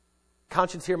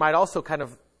 Conscience here might also kind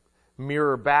of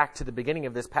mirror back to the beginning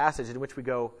of this passage in which we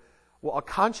go, well, a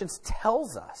conscience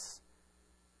tells us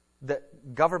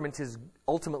that government is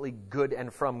ultimately good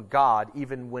and from God,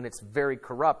 even when it's very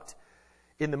corrupt.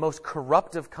 In the most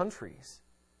corrupt of countries,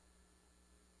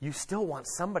 you still want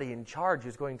somebody in charge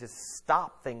who's going to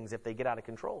stop things if they get out of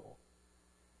control.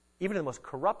 Even in the most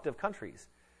corrupt of countries.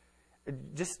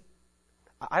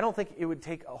 I don't think it would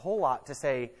take a whole lot to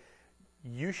say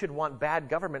you should want bad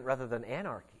government rather than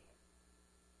anarchy.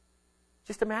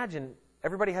 Just imagine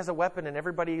everybody has a weapon and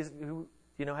everybody who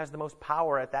has the most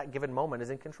power at that given moment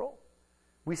is in control.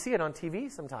 We see it on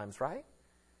TV sometimes, right?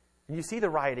 And you see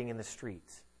the rioting in the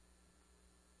streets.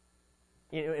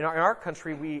 In our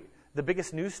country, the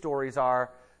biggest news stories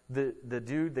are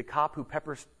the cop who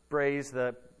pepper sprays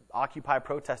the Occupy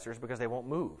protesters because they won't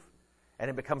move. And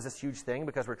it becomes this huge thing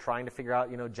because we're trying to figure out,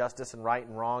 justice and right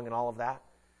and wrong and all of that.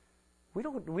 We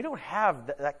don't have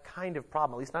that kind of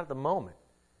problem, at least not at the moment.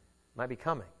 It might be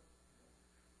coming.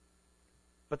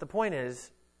 But the point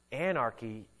is,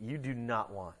 anarchy, you do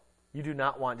not want. You do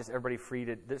not want just everybody free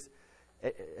to...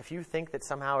 If you think that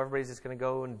somehow everybody's just going to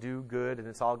go and do good and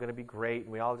it's all going to be great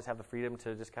and we all just have the freedom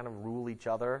to just kind of rule each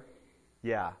other,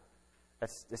 yeah.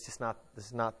 This is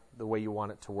not the way you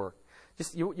want it to work.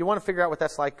 Just you want to figure out what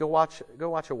that's like. Go watch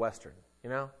a Western.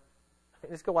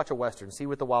 Just go watch a Western. See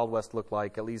what the Wild West looked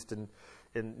like, at least in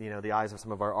the eyes of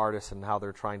some of our artists and how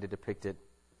they're trying to depict it,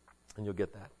 and you'll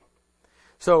get that.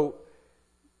 So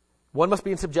one must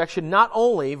be in subjection not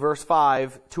only, verse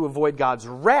 5, to avoid God's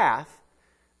wrath.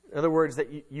 In other words, that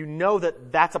you know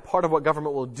that that's a part of what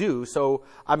government will do. So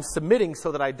I'm submitting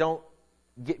so that I don't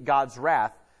get God's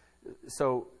wrath.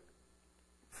 So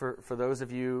for those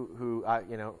of you who,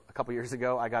 a couple years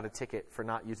ago, I got a ticket for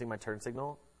not using my turn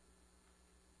signal.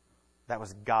 That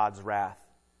was God's wrath.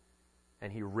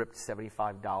 And he ripped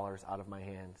 $75 out of my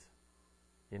hands,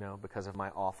 because of my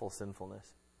awful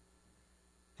sinfulness.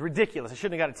 It's ridiculous. I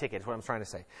shouldn't have got a ticket, is what I'm trying to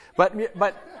say. But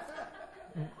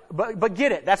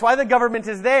get it. That's why the government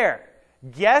is there.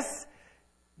 Guess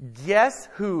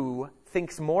who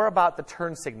thinks more about the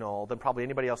turn signal than probably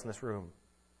anybody else in this room?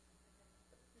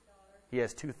 He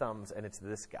has two thumbs, and it's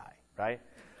this guy, right?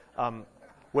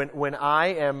 When I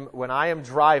am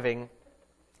driving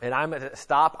and I'm at a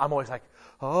stop, I'm always like,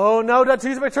 oh no, not to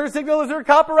use my turn signal. Is there a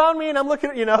cop around me? And I'm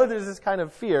looking, there's this kind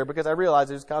of fear because I realize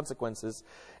there's consequences.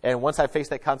 And once I face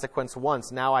that consequence once,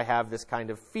 now I have this kind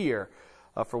of fear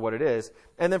for what it is.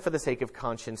 And then for the sake of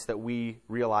conscience, that we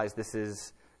realize this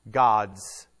is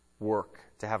God's work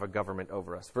to have a government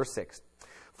over us. Verse 6.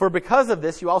 For because of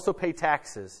this, you also pay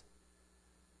taxes.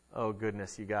 Oh,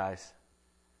 goodness, you guys.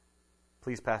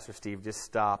 Please, Pastor Steve, just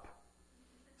stop.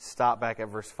 Stop back at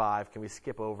verse 5. Can we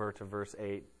skip over to verse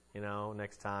 8,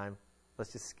 next time?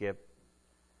 Let's just skip.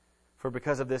 For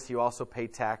because of this, you also pay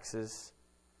taxes.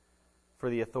 For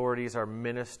the authorities are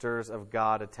ministers of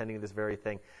God attending to this very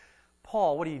thing.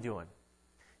 Paul, what are you doing?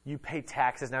 You pay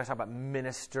taxes. Now you're talking about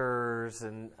ministers.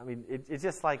 And, it's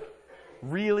just like,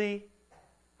 really?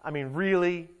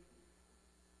 Really?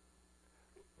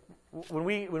 When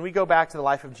we go back to the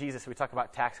life of Jesus, we talk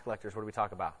about tax collectors. What do we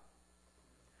talk about?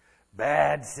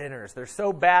 Bad sinners. They're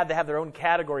so bad they have their own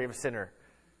category of sinner.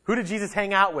 Who did Jesus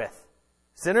hang out with?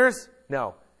 Sinners?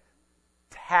 No.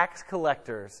 Tax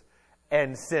collectors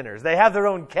and sinners. They have their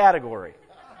own category.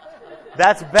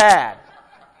 That's bad.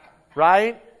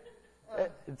 Right?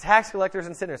 Tax collectors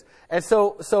and sinners. And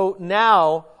so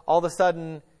now, all of a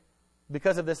sudden,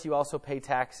 because of this, you also pay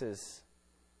taxes.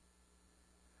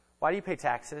 Why do you pay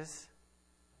taxes?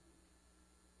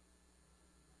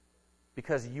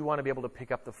 Because you want to be able to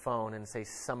pick up the phone and say,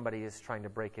 somebody is trying to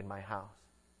break in my house.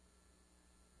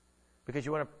 Because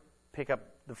you want to pick up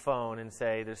the phone and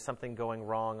say, there's something going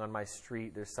wrong on my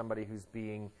street. There's somebody who's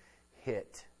being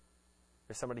hit.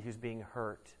 There's somebody who's being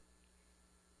hurt.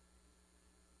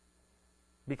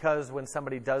 Because when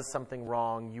somebody does something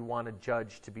wrong, you want a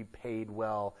judge to be paid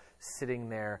well, sitting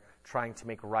there trying to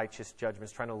make righteous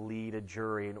judgments, trying to lead a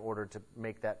jury in order to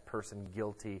make that person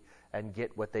guilty and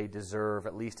get what they deserve,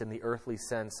 at least in the earthly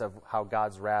sense of how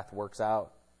God's wrath works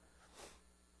out.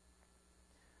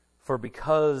 For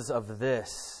because of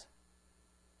this,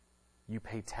 you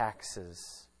pay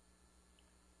taxes.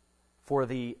 For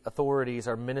the authorities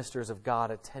are ministers of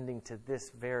God attending to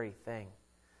this very thing.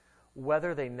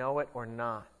 Whether they know it or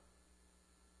not.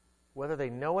 Whether they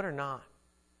know it or not.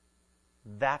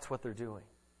 That's what they're doing.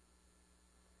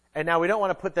 And now we don't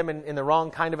want to put them in the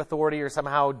wrong kind of authority or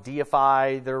somehow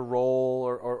deify their role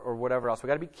or whatever else. We've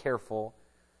got to be careful.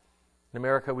 In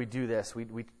America, we do this.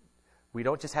 We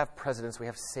don't just have presidents, we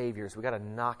have saviors. We've got to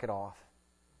knock it off.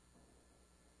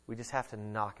 We just have to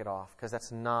knock it off because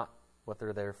that's not what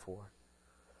they're there for.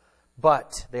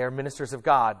 But they are ministers of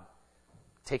God,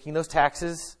 taking those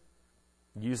taxes,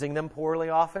 using them poorly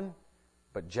often,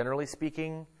 but generally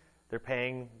speaking, they're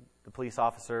paying the police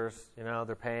officers,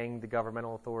 they're paying the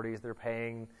governmental authorities, they're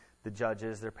paying the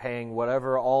judges, they're paying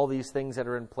whatever, all these things that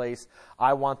are in place.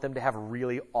 I want them to have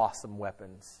really awesome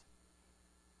weapons.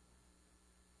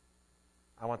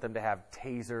 I want them to have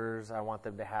tasers. I want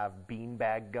them to have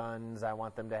beanbag guns. I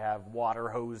want them to have water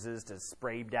hoses to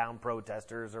spray down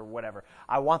protesters or whatever.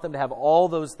 I want them to have all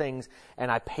those things,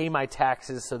 and I pay my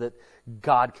taxes so that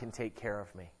God can take care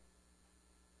of me.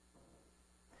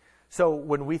 So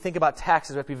when we think about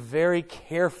taxes, we have to be very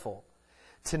careful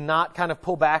to not kind of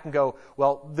pull back and go,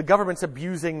 well, the government's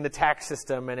abusing the tax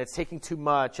system and it's taking too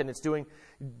much and it's doing...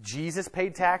 Jesus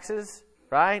paid taxes,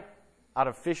 right? Out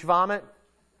of fish vomit.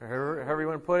 However you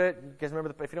want to put it. You guys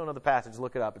remember, if you don't know the passage,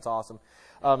 look it up. It's awesome.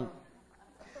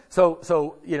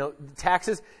 So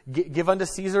taxes, give unto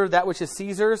Caesar that which is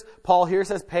Caesar's. Paul here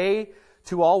says, pay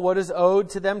to all what is owed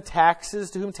to them.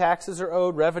 Taxes to whom taxes are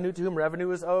owed. Revenue to whom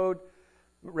revenue is owed.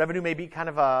 Revenue may be kind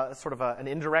of an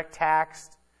indirect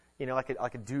tax, like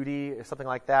a duty or something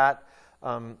like that.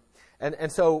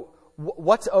 And so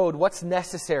what's owed? What's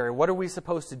necessary? What are we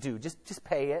supposed to do? Just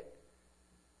pay it.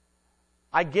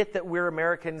 I get that we're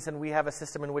Americans and we have a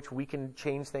system in which we can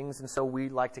change things, and so we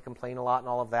like to complain a lot and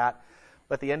all of that.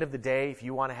 But at the end of the day, if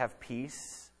you want to have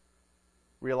peace,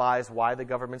 realize why the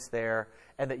government's there,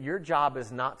 and that your job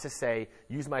is not to say,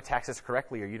 use my taxes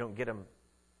correctly or you don't get them.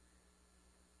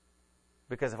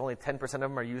 Because if only 10% of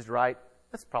them are used right,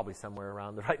 that's probably somewhere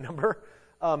around the right number.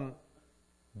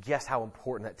 Guess how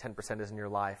important that 10% is in your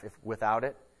life. If without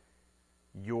it,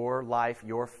 your life,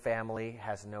 your family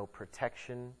has no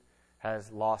protection,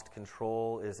 has lost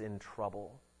control, is in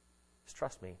trouble. Just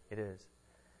trust me, it is.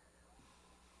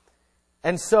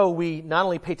 And so we not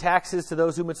only pay taxes to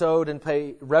those whom it's owed and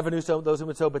pay revenues to those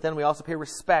whom it's owed, but then we also pay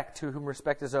respect to whom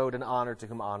respect is owed and honor to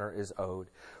whom honor is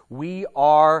owed. We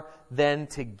are then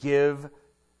to give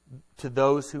to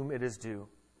those whom it is due.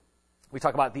 We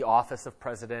talk about the office of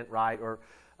president, right? Or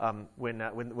when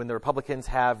the Republicans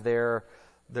have their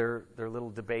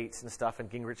little debates and stuff and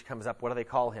Gingrich comes up, what do they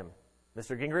call him?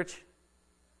 Mr. Gingrich?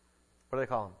 What do they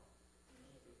call him?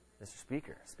 Mr.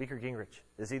 Speaker. Speaker Gingrich.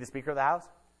 Is he the Speaker of the House?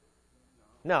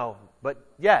 No, but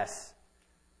yes.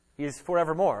 He is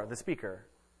forevermore the Speaker.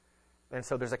 And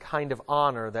so there's a kind of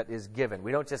honor that is given.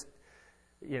 We don't just,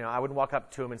 I wouldn't walk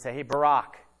up to him and say, hey,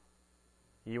 Barack,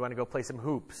 you want to go play some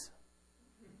hoops?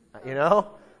 I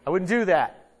wouldn't do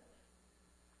that.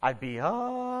 I'd be,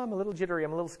 I'm a little jittery,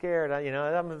 I'm a little scared.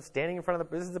 I'm standing in front of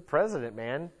this is the president,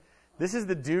 man. This is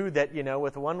the dude that,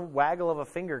 with one waggle of a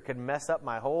finger could mess up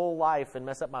my whole life and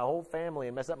mess up my whole family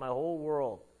and mess up my whole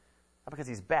world. Not because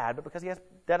he's bad, but because he has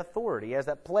that authority, he has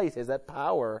that place, he has that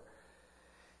power.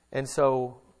 And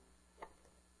so,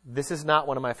 this is not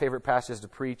one of my favorite passages to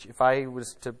preach. If I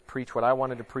was to preach what I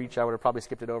wanted to preach, I would have probably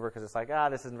skipped it over because it's like,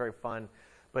 this isn't very fun.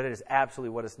 But it is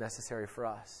absolutely what is necessary for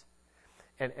us.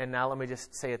 And now let me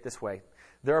just say it this way.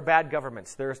 There are bad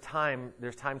governments. There's time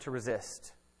to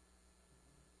resist.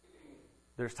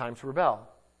 There's time to rebel.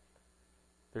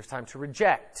 There's time to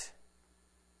reject.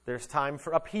 There's time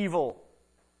for upheaval.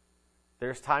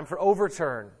 There's time for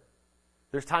overturn.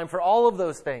 There's time for all of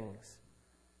those things.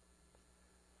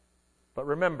 But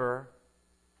remember,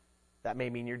 that may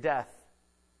mean your death.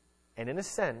 And in a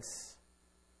sense,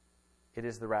 it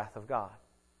is the wrath of God.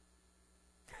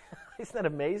 Isn't that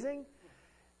amazing?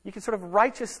 You can sort of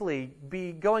righteously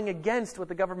be going against what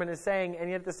the government is saying, and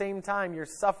yet at the same time, you're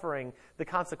suffering the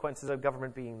consequences of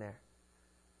government being there.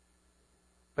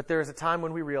 But there is a time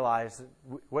when we realize,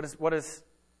 what is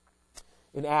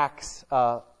in Acts,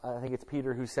 I think it's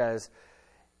Peter who says,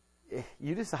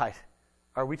 you decide,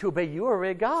 are we to obey you or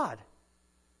obey God?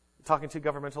 Talking to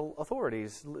governmental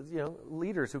authorities,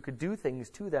 leaders who could do things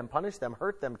to them, punish them,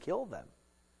 hurt them, kill them.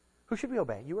 Who should we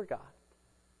obey, you or God?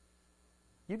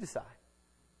 You decide.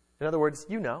 In other words,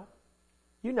 you know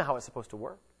how it's supposed to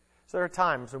work. So there are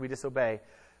times when we disobey,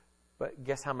 but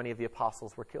guess how many of the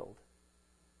apostles were killed?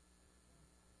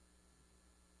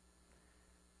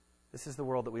 This is the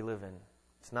world that we live in.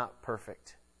 It's not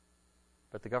perfect,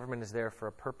 but the government is there for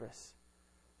a purpose.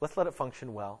 Let's let it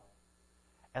function well.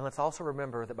 And let's also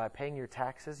remember that by paying your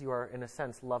taxes, you are, in a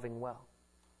sense, loving well.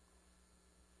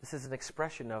 This is an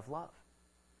expression of love,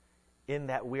 in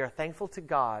that we are thankful to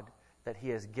God that He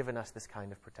has given us this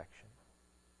kind of protection.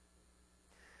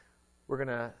 We're going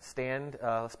to stand.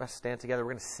 Let's stand together.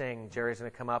 We're going to sing. Jerry's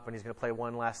going to come up, and he's going to play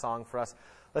one last song for us.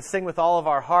 Let's sing with all of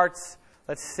our hearts.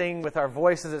 Let's sing with our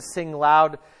voices. Let's sing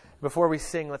loud. Before we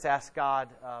sing, let's ask God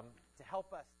to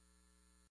help us.